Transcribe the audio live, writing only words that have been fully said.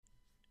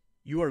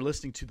You are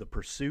listening to the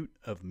Pursuit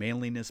of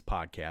Manliness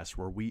podcast,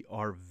 where we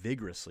are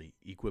vigorously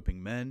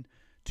equipping men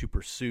to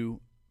pursue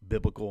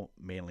biblical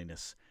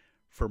manliness.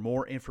 For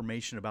more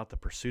information about the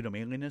pursuit of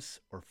manliness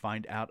or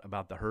find out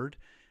about the herd,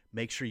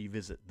 make sure you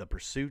visit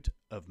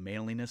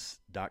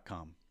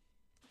thepursuitofmanliness.com.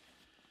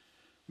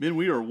 Men,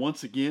 we are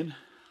once again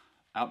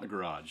out in the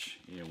garage.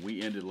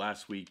 We ended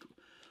last week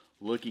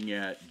looking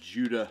at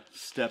Judah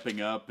stepping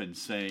up and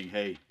saying,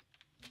 hey,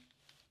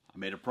 I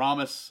made a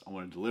promise. I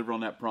want to deliver on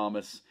that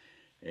promise.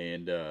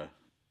 And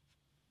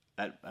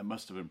that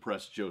must have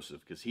impressed Joseph,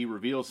 because he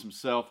reveals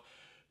himself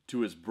to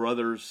his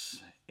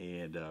brothers,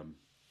 and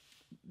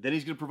then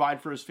he's going to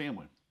provide for his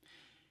family.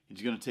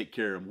 He's going to take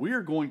care of them. We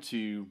are going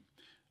to,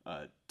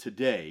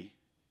 today,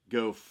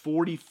 go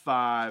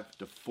 45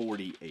 to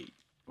 48.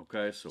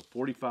 Okay, so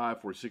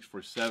 45, 46,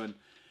 47.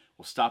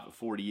 We'll stop at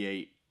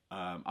 48.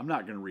 I'm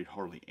not going to read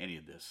hardly any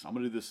of this. I'm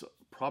going to do this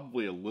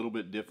probably a little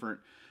bit different,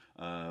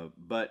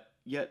 but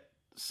yet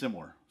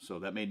similar. So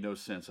that made no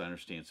sense, I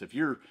understand. So if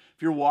you're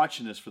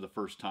watching this for the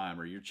first time,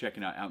 or you're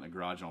checking out in the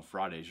Garage on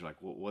Fridays, you're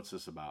like, well, what's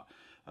this about?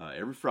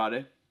 Every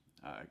Friday,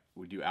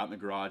 we do Out in the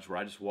Garage, where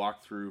I just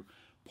walk through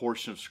a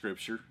portion of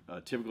Scripture.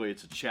 Typically,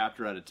 it's a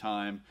chapter at a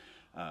time.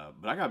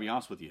 But I got to be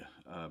honest with you.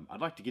 I'd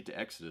like to get to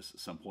Exodus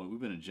at some point.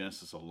 We've been in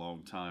Genesis a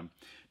long time.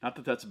 Not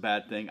that that's a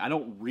bad thing. I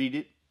don't read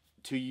it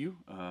to you.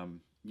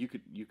 You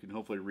can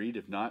hopefully read.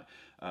 If not,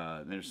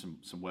 there's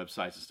some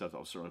websites and stuff that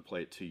will certainly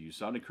play it to you.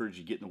 So I'd encourage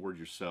you to get in the Word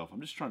yourself.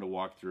 I'm just trying to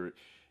walk through it,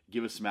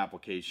 give us some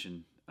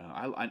application.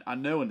 I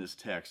know in this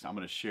text I'm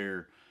going to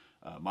share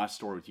my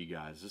story with you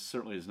guys. This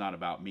certainly is not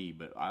about me,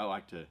 but I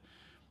like to,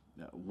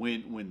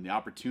 when the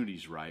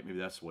opportunity's right, maybe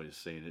that's the way of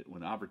saying it,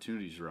 when the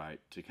opportunity's right,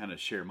 to kind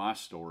of share my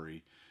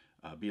story,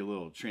 be a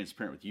little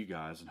transparent with you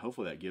guys, and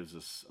hopefully that gives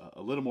us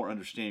a little more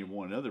understanding of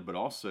one another, but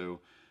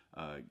also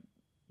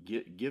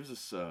gives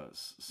us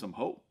some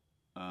hope.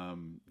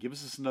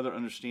 Gives us another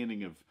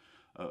understanding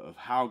of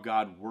how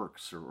God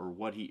works, or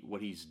what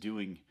He's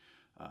doing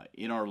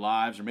in our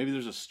lives. Or maybe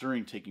there's a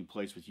stirring taking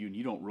place with you and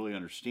you don't really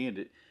understand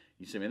it.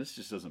 You say, man, this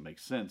just doesn't make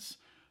sense.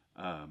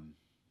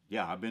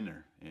 Yeah, I've been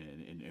there.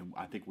 And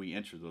I think we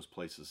enter those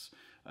places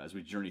as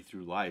we journey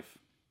through life.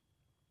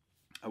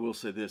 I will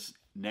say this,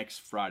 next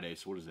Friday,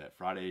 so what is that?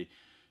 Friday,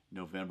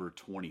 November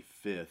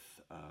 25th,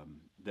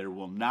 there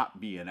will not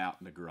be an Out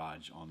in the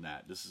Garage on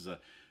that. This is a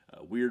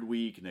weird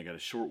week, and they got a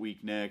short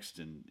week next,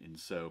 and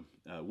so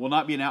will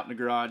not be an Out in the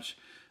Garage,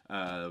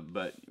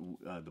 but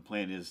the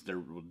plan is there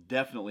will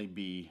definitely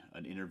be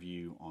an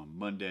interview on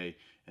Monday,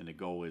 and the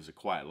goal is a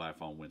quiet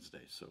life on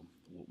Wednesday, so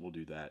we'll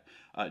do that.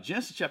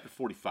 Genesis chapter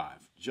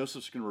 45,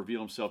 Joseph's going to reveal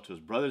himself to his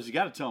brothers. He's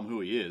got to tell them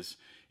who he is.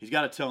 He's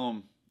got to tell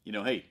them,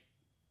 hey,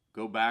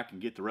 go back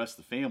and get the rest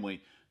of the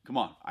family. Come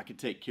on, I can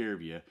take care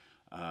of you.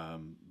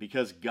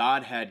 Because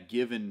God had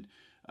given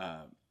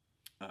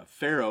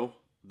Pharaoh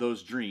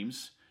those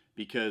dreams,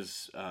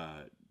 because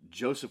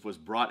Joseph was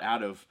brought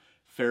out of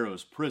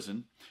Pharaoh's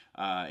prison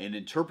and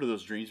interpreted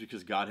those dreams,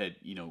 because God had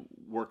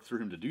worked through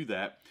him to do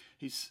that.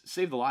 He's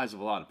saved the lives of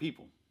a lot of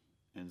people,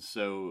 and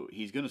so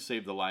he's going to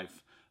save the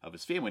life of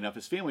his family. Now, if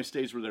his family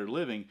stays where they're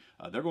living,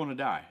 they're going to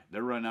die.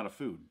 They're running out of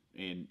food,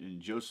 and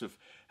Joseph,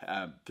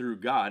 through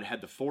God,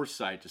 had the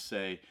foresight to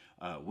say,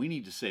 we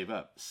need to save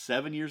up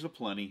 7 years of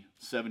plenty,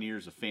 7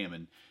 years of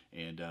famine,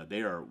 and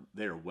they are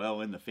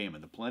well in the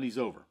famine. The plenty's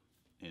over,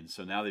 and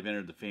so now they've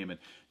entered the famine.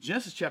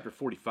 Genesis chapter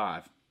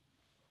 45,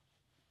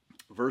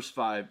 verse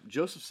 5,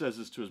 Joseph says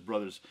this to his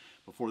brothers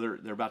before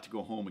they're about to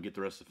go home and get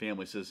the rest of the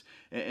family. He says,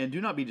 and do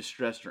not be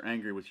distressed or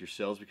angry with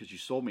yourselves, because you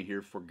sold me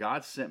here, for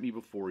God sent me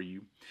before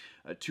you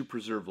to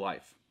preserve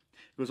life.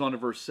 It goes on to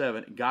verse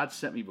 7, God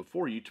sent me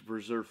before you to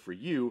preserve for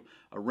you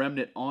a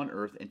remnant on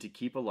earth, and to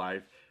keep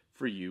alive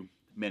for you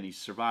many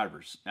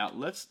survivors. Now,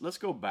 let's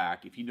go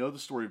back. If you know the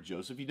story of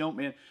Joseph, if you don't,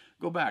 man,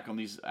 go back on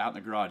these Out in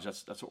the Garage.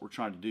 That's what we're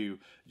trying to do.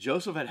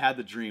 Joseph had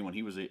the dream when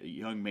he was a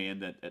young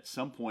man that at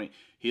some point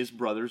his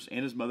brothers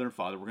and his mother and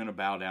father were going to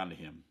bow down to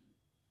him.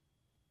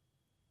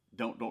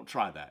 Don't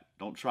try that.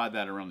 Don't try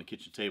that around the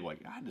kitchen table. Like,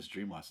 I had this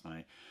dream last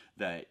night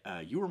that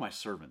you were my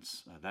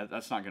servants.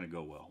 That's not going to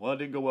go well. Well, it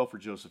didn't go well for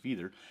Joseph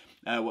either.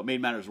 What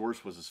made matters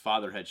worse was his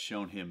father had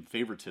shown him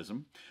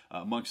favoritism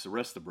amongst the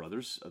rest of the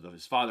brothers.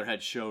 His father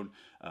had shown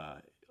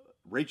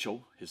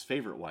Rachel, his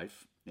favorite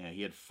wife.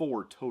 He had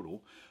 4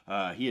 total.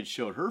 He had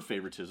showed her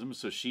favoritism,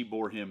 so she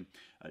bore him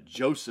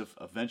Joseph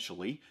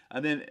eventually.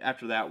 And then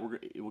after that,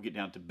 we'll get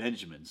down to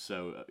Benjamin.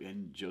 So,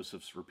 and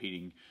Joseph's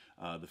repeating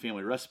the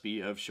family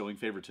recipe of showing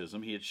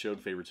favoritism. He had showed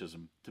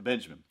favoritism to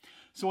Benjamin.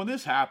 So when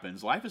this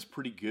happens, life is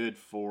pretty good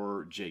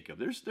for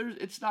Jacob.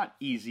 It's not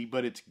easy,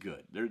 but it's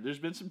good. There's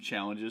been some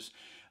challenges.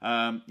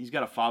 He's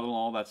got a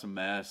father-in-law that's a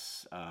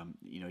mess.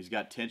 He's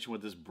got tension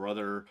with his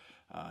brother.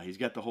 He's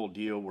got the whole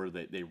deal where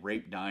they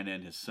rape Dinah,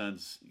 and his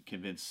sons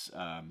convince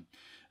some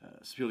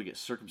people to get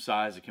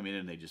circumcised to come in,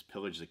 and they just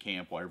pillage the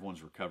camp while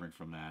everyone's recovering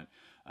from that.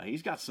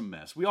 He's got some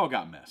mess. We all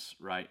got mess,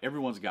 right?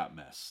 Everyone's got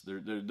mess.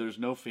 There's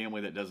no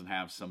family that doesn't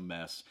have some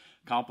mess,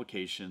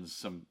 complications,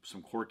 some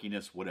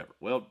quirkiness, whatever.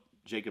 Well,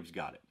 Jacob's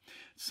got it.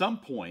 At some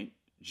point,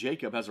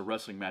 Jacob has a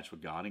wrestling match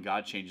with God, and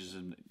God changes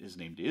his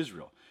name to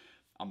Israel.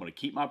 I'm going to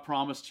keep my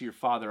promise to your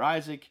father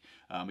Isaac.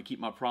 I'm going to keep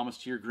my promise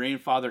to your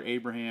grandfather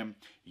Abraham.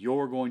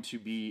 You're going to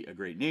be a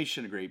great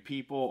nation, a great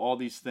people, all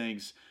these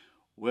things.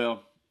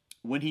 Well,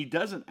 when he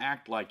doesn't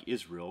act like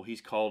Israel,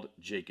 he's called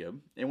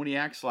Jacob. And when he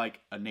acts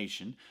like a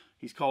nation,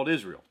 he's called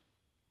Israel.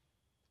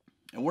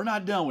 And we're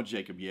not done with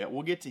Jacob yet.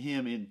 We'll get to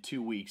him in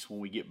 2 weeks when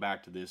we get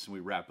back to this and we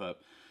wrap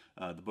up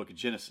the book of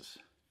Genesis.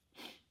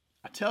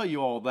 I tell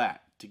you all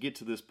that to get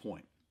to this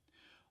point.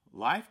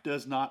 Life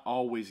does not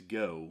always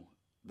go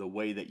the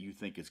way that you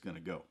think it's going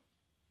to go.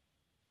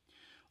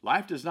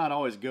 Life does not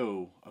always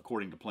go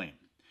according to plan.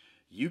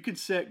 You can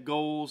set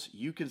goals,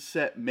 you can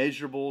set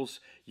measurables,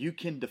 you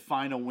can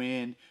define a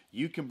win,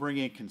 you can bring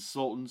in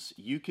consultants,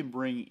 you can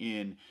bring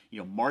in,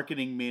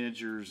 marketing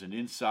managers and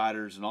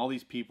insiders and all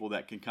these people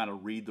that can kind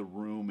of read the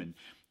room, and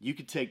you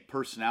can take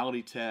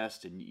personality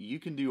tests, and you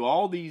can do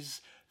all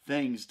these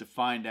things to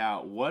find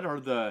out what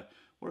are the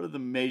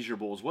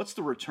measurables, what's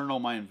the return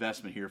on my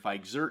investment here. If I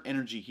exert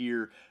energy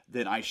here,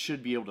 then I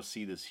should be able to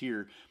see this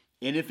here.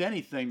 And if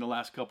anything, the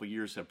last couple of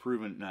years have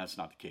proven that's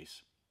not the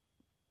case.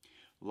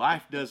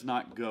 Life does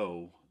not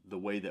go the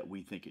way that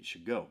we think it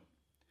should go.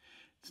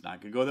 It's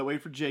not going to go that way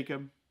for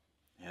Jacob.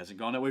 It hasn't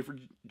gone that way for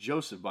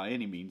Joseph by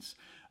any means.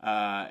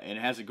 And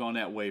it hasn't gone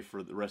that way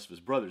for the rest of his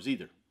brothers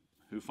either,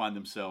 who find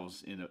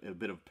themselves in a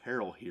bit of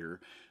peril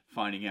here,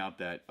 finding out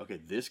that, okay,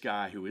 this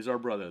guy who is our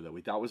brother that we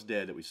thought was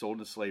dead, that we sold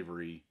into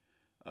slavery,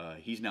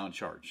 he's now in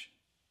charge.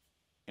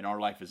 And our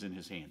life is in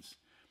his hands.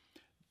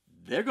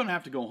 They're going to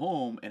have to go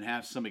home and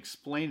have some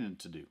explaining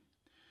to do.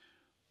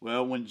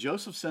 Well, when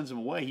Joseph sends him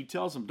away, he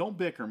tells him, "Don't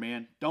bicker,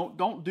 man.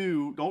 Don't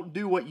do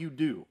what you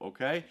do."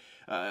 Okay.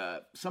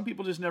 Some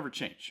people just never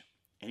change,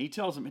 and he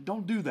tells him,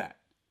 "Don't do that.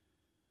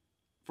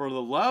 For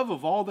the love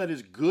of all that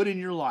is good in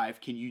your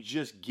life, can you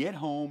just get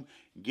home,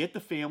 get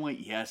the family?"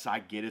 Yes, I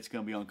get it's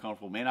going to be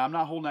uncomfortable, man. I'm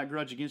not holding that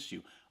grudge against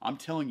you. I'm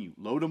telling you,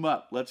 load them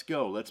up. Let's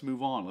go. Let's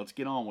move on. Let's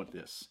get on with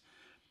this.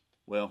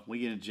 Well, we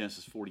get into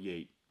Genesis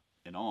 48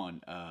 and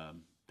on.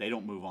 They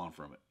don't move on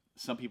from it.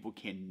 Some people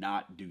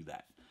cannot do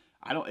that.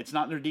 It's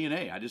not in their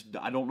DNA.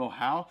 I don't know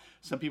how.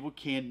 Some people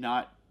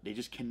cannot, they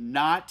just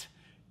cannot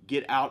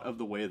get out of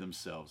the way of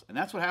themselves. And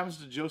that's what happens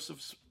to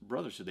Joseph's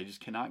brothers. So they just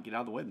cannot get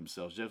out of the way of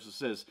themselves. Joseph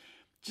says,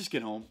 just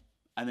get home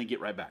and then get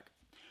right back.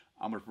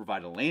 I'm going to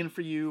provide a land for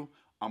you.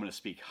 I'm going to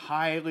speak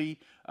highly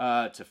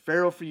to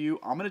Pharaoh for you.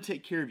 I'm going to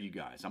take care of you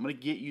guys. I'm going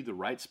to get you the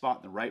right spot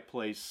in the right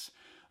place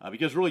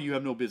because really you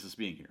have no business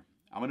being here.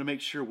 I'm going to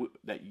make sure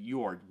that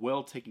you are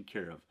well taken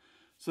care of.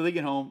 So they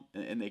get home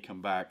and they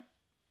come back.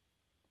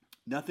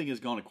 Nothing has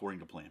gone according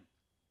to plan.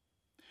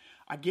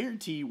 I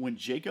guarantee when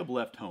Jacob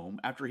left home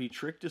after he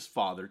tricked his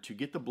father to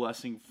get the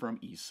blessing from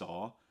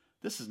Esau,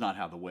 this is not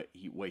how the way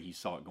he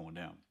saw it going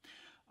down.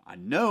 I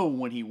know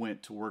when he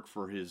went to work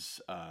for his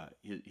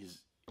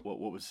what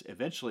was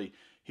eventually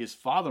his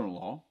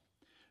father-in-law,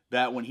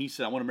 that when he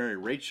said, "I want to marry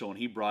Rachel," and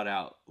he brought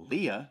out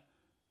Leah,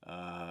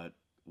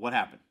 what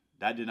happened?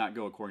 That did not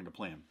go according to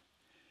plan.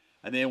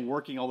 And then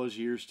working all those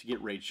years to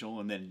get Rachel,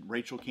 and then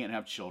Rachel can't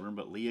have children,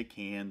 but Leah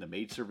can, the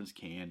maidservants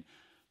can.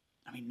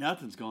 I mean,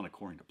 nothing's gone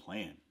according to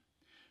plan.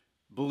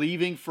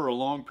 Believing for a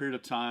long period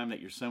of time that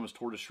your son was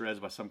torn to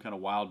shreds by some kind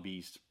of wild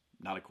beast,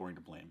 not according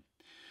to plan.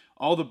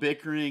 All the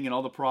bickering and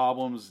all the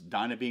problems,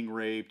 Dinah being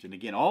raped, and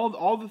again,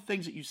 all the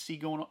things that you see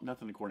going on,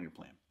 nothing according to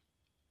plan.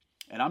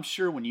 And I'm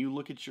sure when you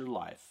look at your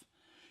life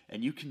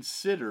and you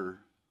consider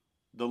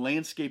the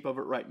landscape of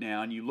it right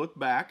now, and you look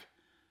back,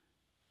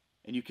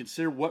 and you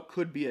consider what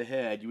could be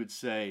ahead, you would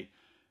say,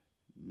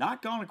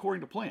 not gone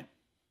according to plan.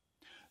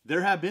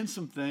 There have been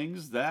some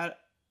things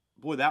that,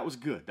 that was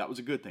good. That was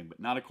a good thing, but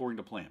not according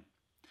to plan.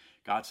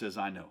 God says,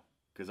 I know,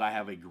 because I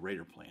have a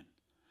greater plan.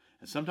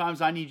 And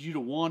sometimes I need you to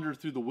wander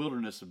through the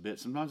wilderness a bit.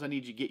 Sometimes I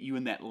need to get you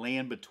in that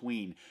land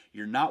between.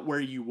 You're not where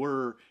you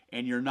were,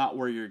 and you're not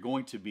where you're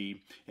going to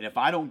be. And if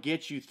I don't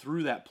get you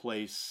through that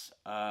place,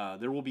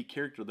 there will be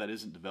character that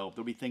isn't developed.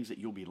 There'll be things that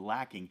you'll be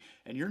lacking,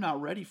 and you're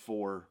not ready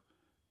for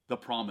the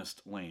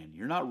promised land.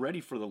 You're not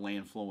ready for the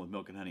land flowing with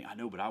milk and honey. I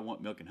know, but I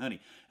want milk and honey.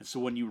 And so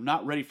when you're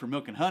not ready for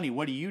milk and honey,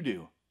 what do? You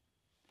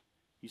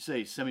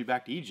say, send me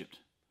back to Egypt.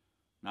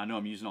 Now I know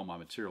I'm using all my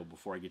material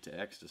before I get to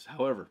Exodus.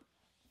 However,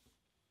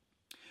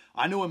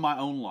 I know in my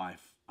own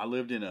life, I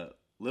lived in a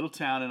little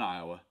town in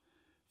Iowa,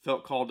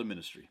 felt called to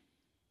ministry.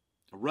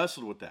 I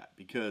wrestled with that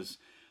because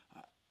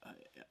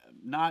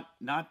not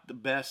the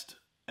best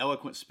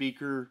eloquent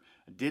speaker,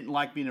 didn't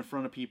like being in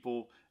front of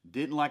people,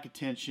 didn't like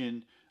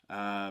attention,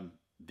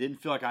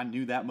 didn't feel like I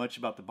knew that much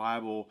about the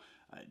Bible.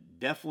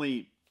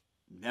 Definitely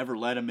never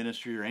led a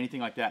ministry or anything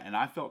like that. And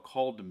I felt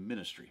called to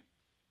ministry.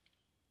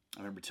 I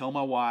remember telling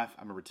my wife.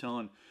 I remember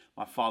telling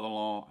my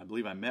father-in-law. I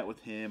believe I met with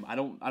him. I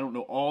don't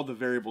know all the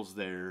variables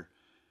there.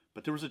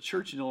 But there was a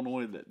church in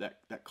Illinois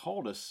that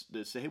called us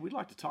to say, hey, we'd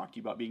like to talk to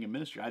you about being in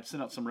ministry. I'd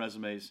sent out some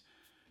resumes.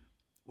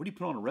 What do you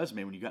put on a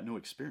resume when you got no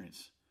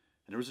experience?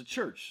 And there was a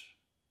church.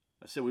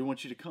 I said, we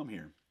want you to come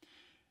here.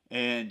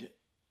 And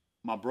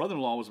my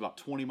brother-in-law was about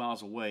 20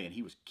 miles away, and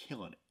he was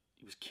killing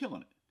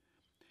it.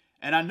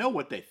 And I know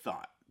what they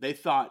thought. they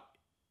thought,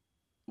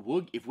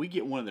 if we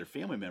get one of their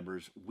family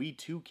members, we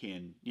too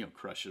can,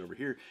 crush it over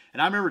here.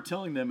 And I remember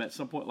telling them at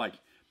some point, like,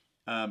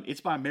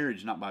 it's by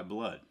marriage, not by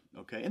blood.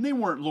 Okay, and they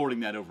weren't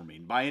lording that over me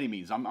by any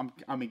means. I'm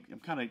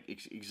kind of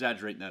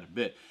exaggerating that a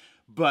bit,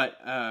 but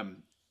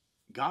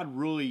God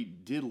really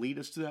did lead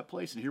us to that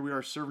place, and here we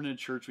are serving in a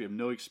church. We have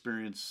no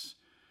experience.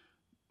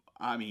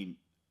 I mean,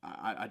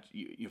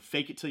 you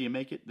fake it till you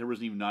make it. There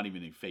wasn't not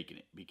even any faking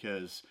it,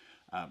 because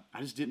I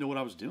just didn't know what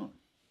I was doing.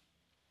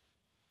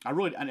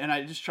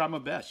 I just tried my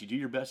best. You do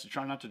your best to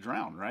try not to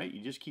drown, right?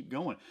 You just keep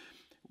going.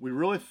 We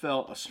really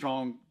felt a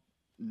strong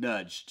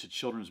nudge to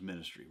children's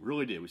ministry. We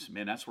really did. We said,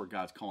 man, that's where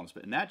God's calling us.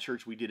 But in that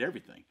church, we did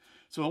everything.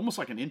 So almost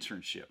like an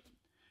internship.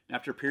 And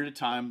after a period of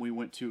time, we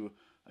went to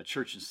a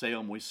church in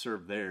Salem. We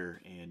served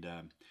there. And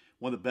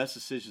one of the best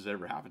decisions that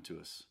ever happened to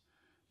us.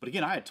 But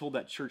again, I had told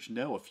that church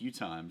no a few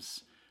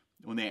times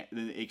when they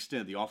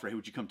extended the offer. Hey,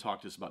 would you come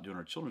talk to us about doing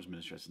our children's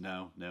ministry? I said,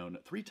 no,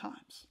 3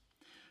 times.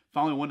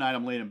 Finally, one night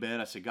I'm laying in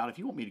bed. I said, God, if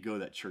you want me to go to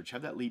that church,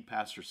 have that lead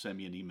pastor send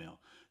me an email.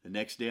 The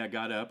next day I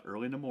got up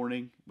early in the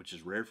morning, which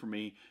is rare for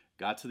me,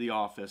 got to the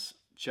office,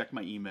 checked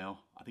my email.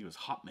 I think it was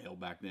Hotmail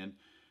back then.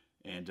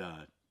 And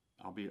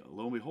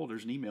lo and behold,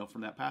 there's an email from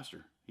that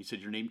pastor. He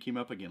said, your name came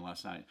up again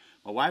last night.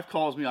 My wife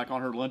calls me like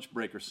on her lunch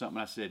break or something.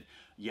 I said,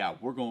 yeah,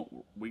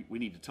 we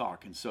need to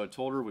talk. And so I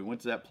told her, we went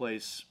to that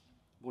place.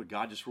 Boy,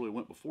 God just really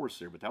went before us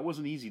there. But that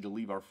wasn't easy to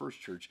leave our first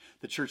church,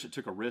 the church that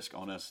took a risk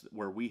on us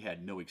where we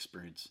had no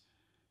experience.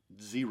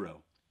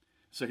 0.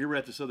 So here we're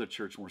at this other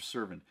church and we're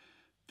serving.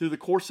 Through the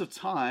course of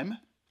time,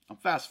 I'm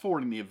fast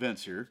forwarding the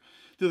events here.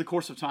 Through the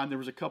course of time, there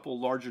was a couple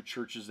larger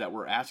churches that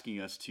were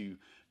asking us to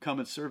come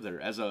and serve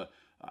there. As a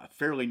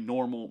fairly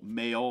normal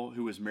male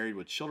who was married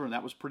with children,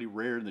 that was pretty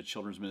rare in the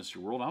children's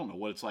ministry world. I don't know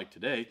what it's like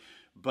today.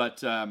 But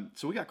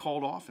so we got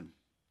called often.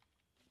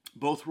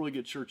 Both really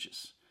good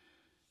churches.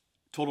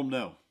 Told them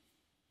no.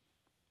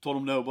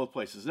 Both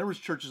places. There was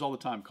churches all the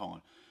time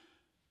calling.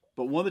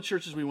 But one of the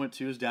churches we went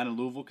to is down in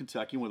Louisville,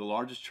 Kentucky, one of the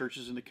largest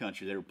churches in the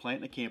country. They were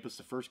planting a campus,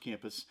 the first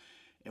campus,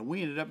 and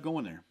we ended up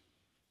going there.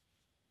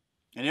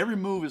 And every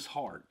move is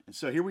hard. And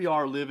so here we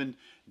are living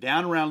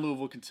down around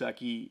Louisville,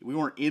 Kentucky. We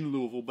weren't in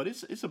Louisville, but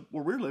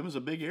where we're living is a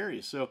big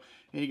area. So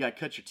you got to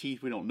cut your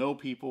teeth. We don't know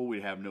people.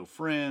 We have no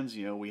friends.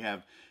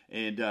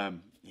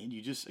 And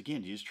you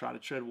just try to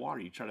tread water.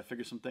 You try to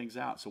figure some things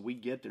out. So we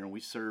get there and we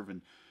serve.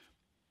 And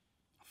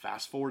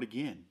fast forward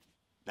again,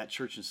 that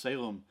church in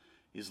Salem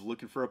is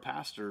looking for a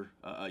pastor,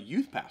 a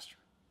youth pastor.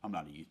 I'm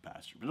not a youth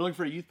pastor, but they're looking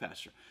for a youth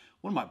pastor.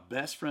 One of my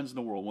best friends in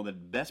the world, one of the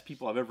best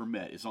people I've ever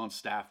met, is on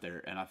staff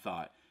there. And I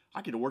thought,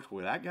 I could have worked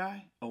with that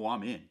guy. Oh,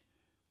 I'm in.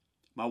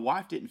 My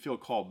wife didn't feel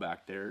called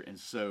back there, and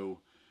so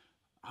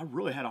I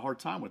really had a hard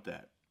time with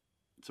that.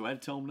 So I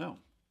had to tell him no.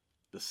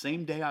 The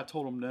same day I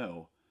told him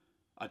no,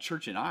 a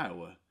church in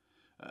Iowa,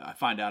 I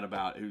find out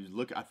about,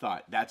 I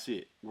thought, that's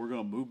it. We're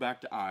going to move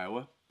back to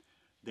Iowa.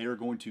 They are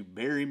going to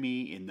bury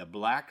me in the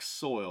black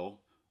soil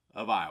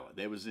of Iowa.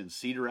 They was in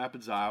Cedar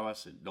Rapids, Iowa. I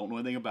said, don't know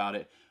anything about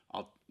it.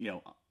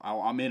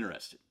 I'm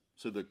interested.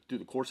 So through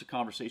the course of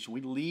conversation,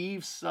 we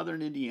leave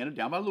southern Indiana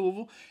down by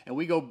Louisville, and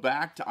we go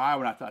back to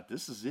Iowa. And I thought,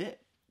 this is it.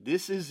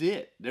 This is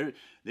it.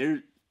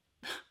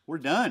 We're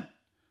done.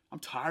 I'm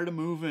tired of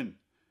moving.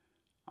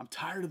 I'm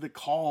tired of the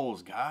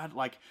calls, God,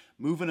 like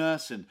moving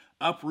us and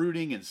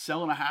uprooting and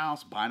selling a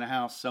house, buying a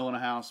house, selling a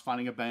house,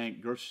 finding a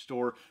bank, grocery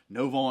store,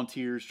 no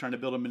volunteers, trying to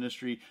build a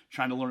ministry,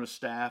 trying to learn a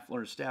staff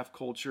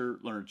culture,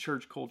 learn a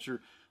church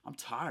culture. I'm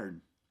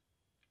tired.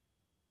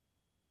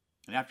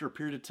 And after a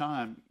period of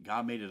time,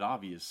 God made it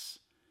obvious,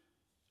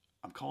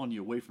 I'm calling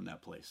you away from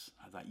that place.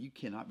 I thought, you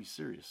cannot be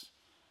serious.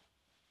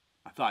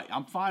 I thought,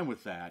 I'm fine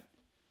with that.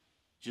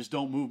 Just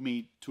don't move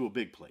me to a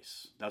big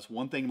place. That's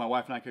one thing my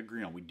wife and I could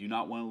agree on. We do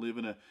not want to live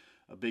in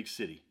a big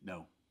city.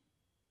 No.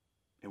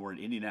 And we're in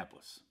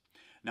Indianapolis.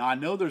 Now, I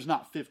know there's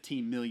not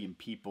 15 million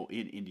people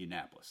in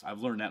Indianapolis.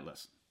 I've learned that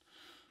lesson.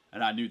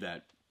 And I knew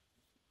that.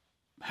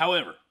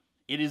 However,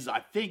 it is, I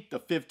think, the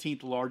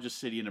 15th largest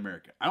city in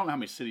America. I don't know how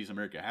many cities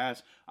America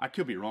has. I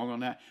could be wrong on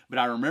that. But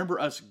I remember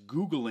us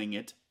Googling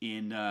it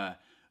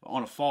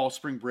on a fall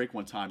spring break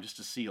one time just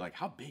to see, like,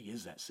 how big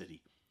is that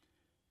city?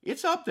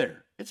 It's up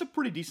there. It's a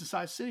pretty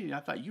decent-sized city. And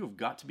I thought, you have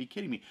got to be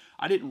kidding me.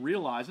 I didn't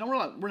realize, no,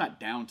 we're not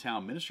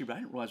downtown ministry, but I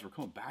didn't realize we're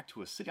coming back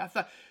to a city. I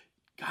thought,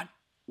 God,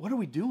 what are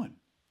we doing?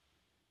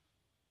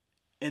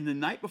 And the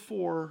night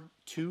before,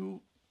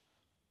 2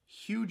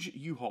 huge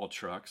U-Haul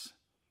trucks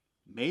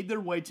made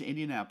their way to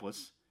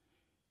Indianapolis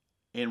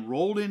and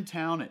rolled in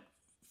town at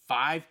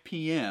 5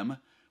 p.m.,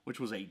 which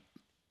was a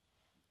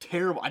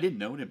terrible, I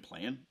didn't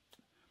plan.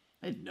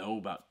 I didn't know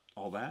about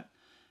all that.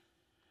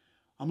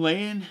 I'm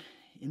laying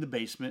in the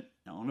basement,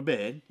 on a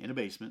bed, in a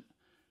basement,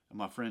 at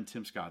my friend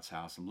Tim Scott's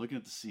house. I'm looking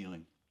at the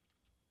ceiling,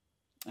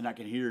 and I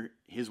can hear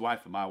his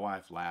wife and my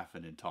wife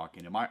laughing and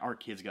talking. And our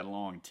kids got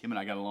along, and Tim and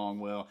I got along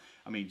well.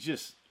 I mean,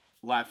 just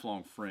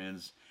lifelong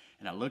friends.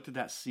 And I looked at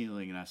that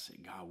ceiling, and I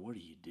said, God, what are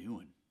you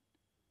doing?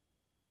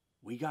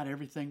 We got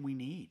everything we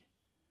need.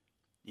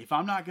 If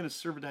I'm not going to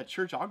serve at that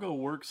church, I'll go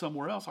work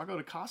somewhere else. I'll go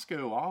to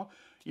Costco.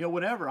 I'll,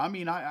 whatever. I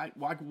mean,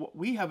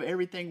 we have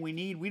everything we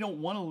need. We don't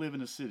want to live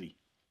in a city.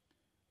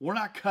 We're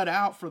not cut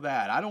out for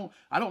that. I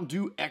don't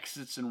do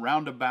exits and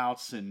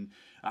roundabouts, and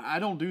I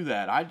don't do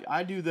that.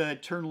 I do the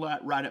turn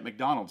right at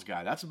McDonald's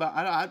guy. That's about.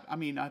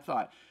 I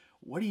thought,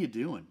 what are you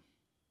doing?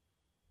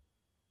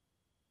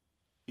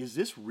 Is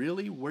this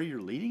really where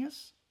you're leading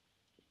us?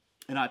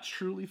 And I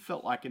truly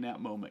felt like in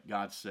that moment,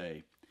 God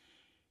say,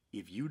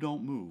 if you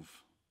don't move,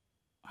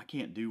 I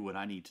can't do what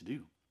I need to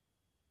do.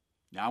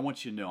 Now I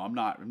want you to know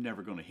I'm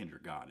never going to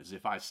hinder God. As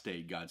if I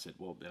stayed, God said,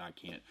 well, then I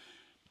can't.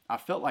 I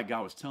felt like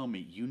God was telling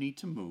me, you need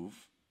to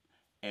move.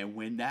 And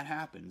when that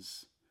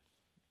happens,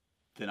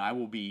 then I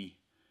will be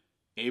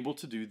able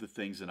to do the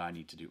things that I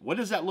need to do. What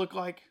does that look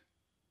like?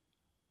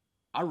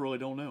 I really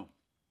don't know.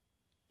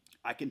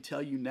 I can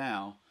tell you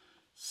now,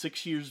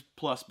 6 years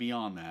plus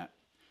beyond that,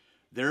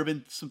 there have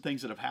been some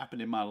things that have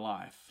happened in my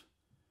life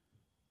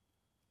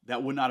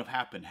that would not have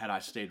happened had I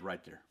stayed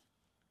right there.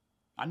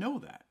 I know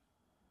that.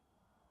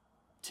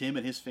 Tim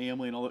and his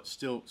family and all that,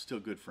 still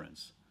good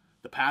friends.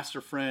 The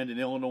pastor friend in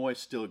Illinois,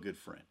 still a good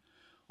friend.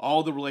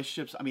 All the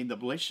relationships, the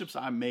relationships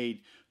I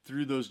made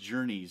through those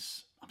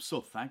journeys, I'm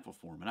so thankful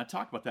for them. And I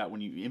talk about that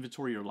when you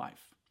inventory your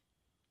life.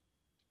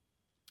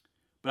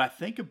 But I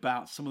think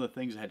about some of the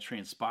things that had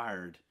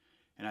transpired,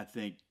 and I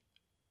think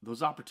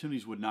those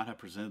opportunities would not have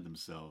presented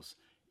themselves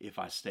if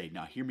I stayed.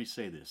 Now, hear me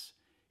say this.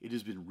 It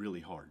has been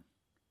really hard.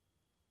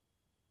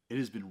 It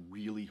has been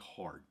really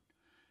hard.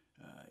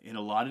 In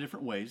a lot of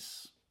different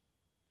ways.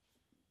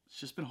 It's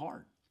just been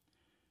hard.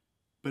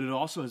 But it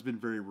also has been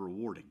very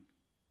rewarding.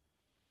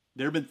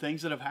 There have been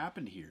things that have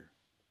happened here.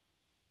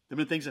 There have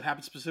been things that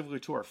happened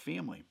specifically to our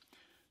family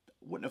that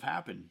wouldn't have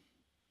happened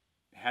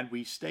had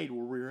we stayed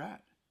where we were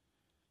at.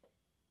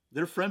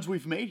 There are friends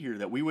we've made here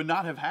that we would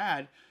not have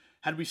had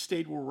we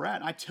stayed where we're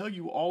at. And I tell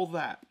you all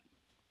that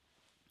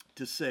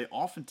to say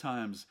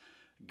oftentimes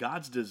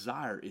God's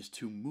desire is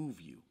to move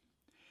you.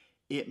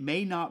 It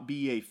may not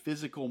be a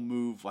physical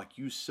move like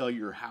you sell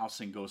your house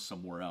and go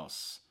somewhere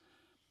else.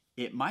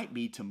 It might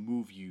be to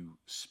move you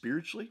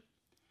spiritually.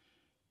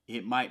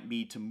 It might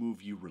be to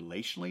move you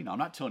relationally. Now, I'm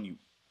not telling you,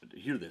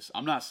 hear this.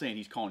 I'm not saying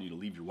he's calling you to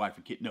leave your wife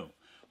and kid. No.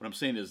 What I'm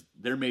saying is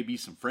there may be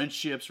some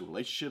friendships or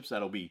relationships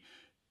that'll be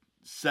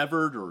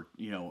severed or,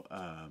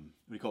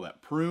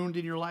 pruned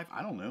in your life.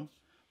 I don't know.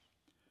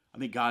 I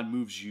think God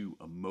moves you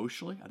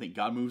emotionally. I think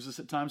God moves us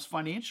at times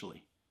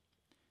financially.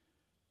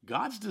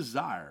 God's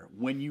desire,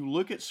 when you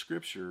look at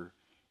Scripture,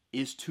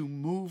 is to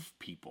move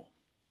people.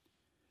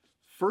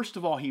 First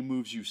of all, he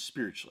moves you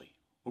spiritually.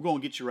 We're going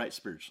to get you right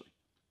spiritually.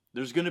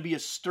 There's going to be a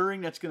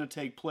stirring that's going to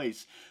take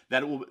place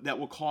that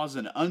will cause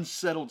an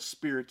unsettled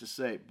spirit to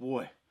say,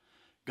 boy,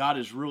 God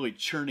is really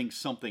churning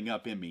something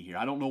up in me here.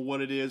 I don't know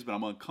what it is, but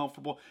I'm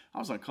uncomfortable. I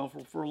was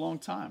uncomfortable for a long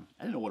time.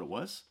 I didn't know what it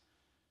was.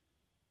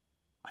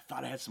 I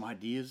thought I had some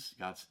ideas.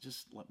 God said,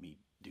 just let me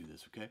do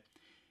this, okay?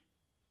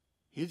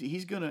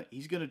 He's gonna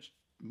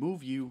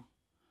move you,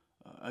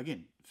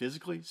 again,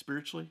 physically,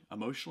 spiritually,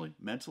 emotionally,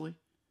 mentally,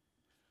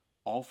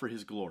 all for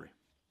his glory.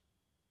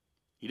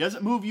 He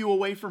doesn't move you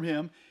away from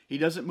him. He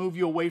doesn't move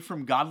you away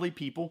from godly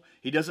people.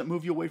 He doesn't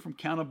move you away from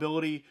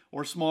accountability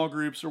or small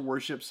groups or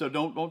worship. So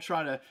don't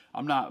try to,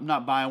 I'm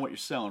not buying what you're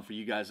selling for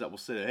you guys that will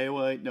say, hey,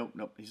 wait, no,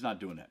 he's not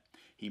doing that.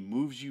 He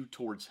moves you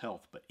towards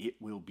health, but it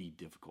will be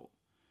difficult.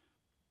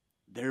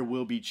 There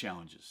will be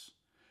challenges.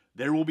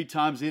 There will be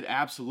times it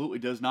absolutely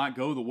does not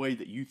go the way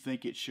that you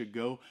think it should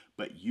go,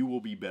 but you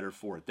will be better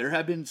for it. There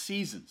have been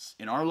seasons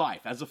in our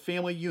life as a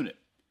family unit,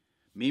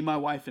 me, my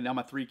wife, and now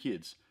my 3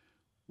 kids,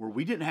 where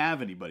we didn't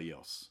have anybody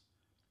else.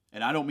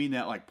 And I don't mean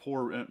that like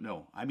poor,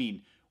 no. I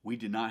mean, we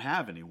did not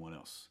have anyone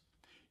else.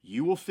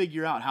 You will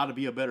figure out how to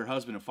be a better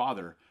husband and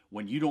father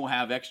when you don't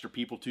have extra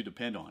people to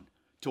depend on,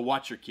 to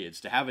watch your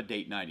kids, to have a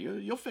date night.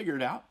 You'll figure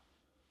it out.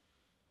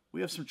 We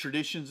have some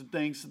traditions and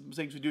things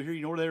we do here.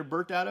 You know where they were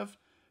birthed out of?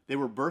 They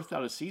were birthed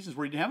out of seasons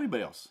where you didn't have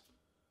anybody else,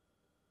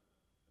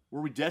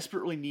 where we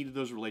desperately needed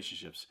those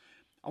relationships.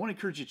 I want to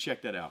encourage you to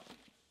check that out.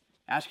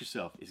 Ask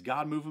yourself, is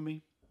God moving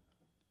me?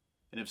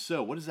 And if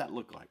so, what does that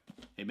look like?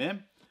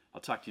 Amen?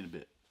 I'll talk to you in a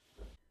bit.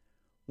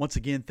 Once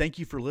again, thank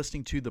you for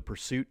listening to the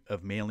Pursuit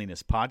of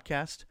Manliness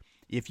podcast.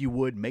 If you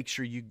would, make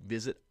sure you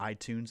visit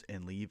iTunes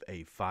and leave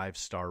a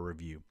 5-star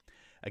review.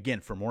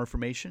 Again, for more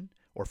information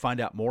or find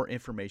out more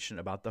information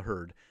about the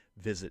Herd,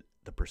 visit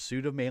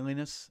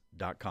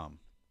thepursuitofmanliness.com.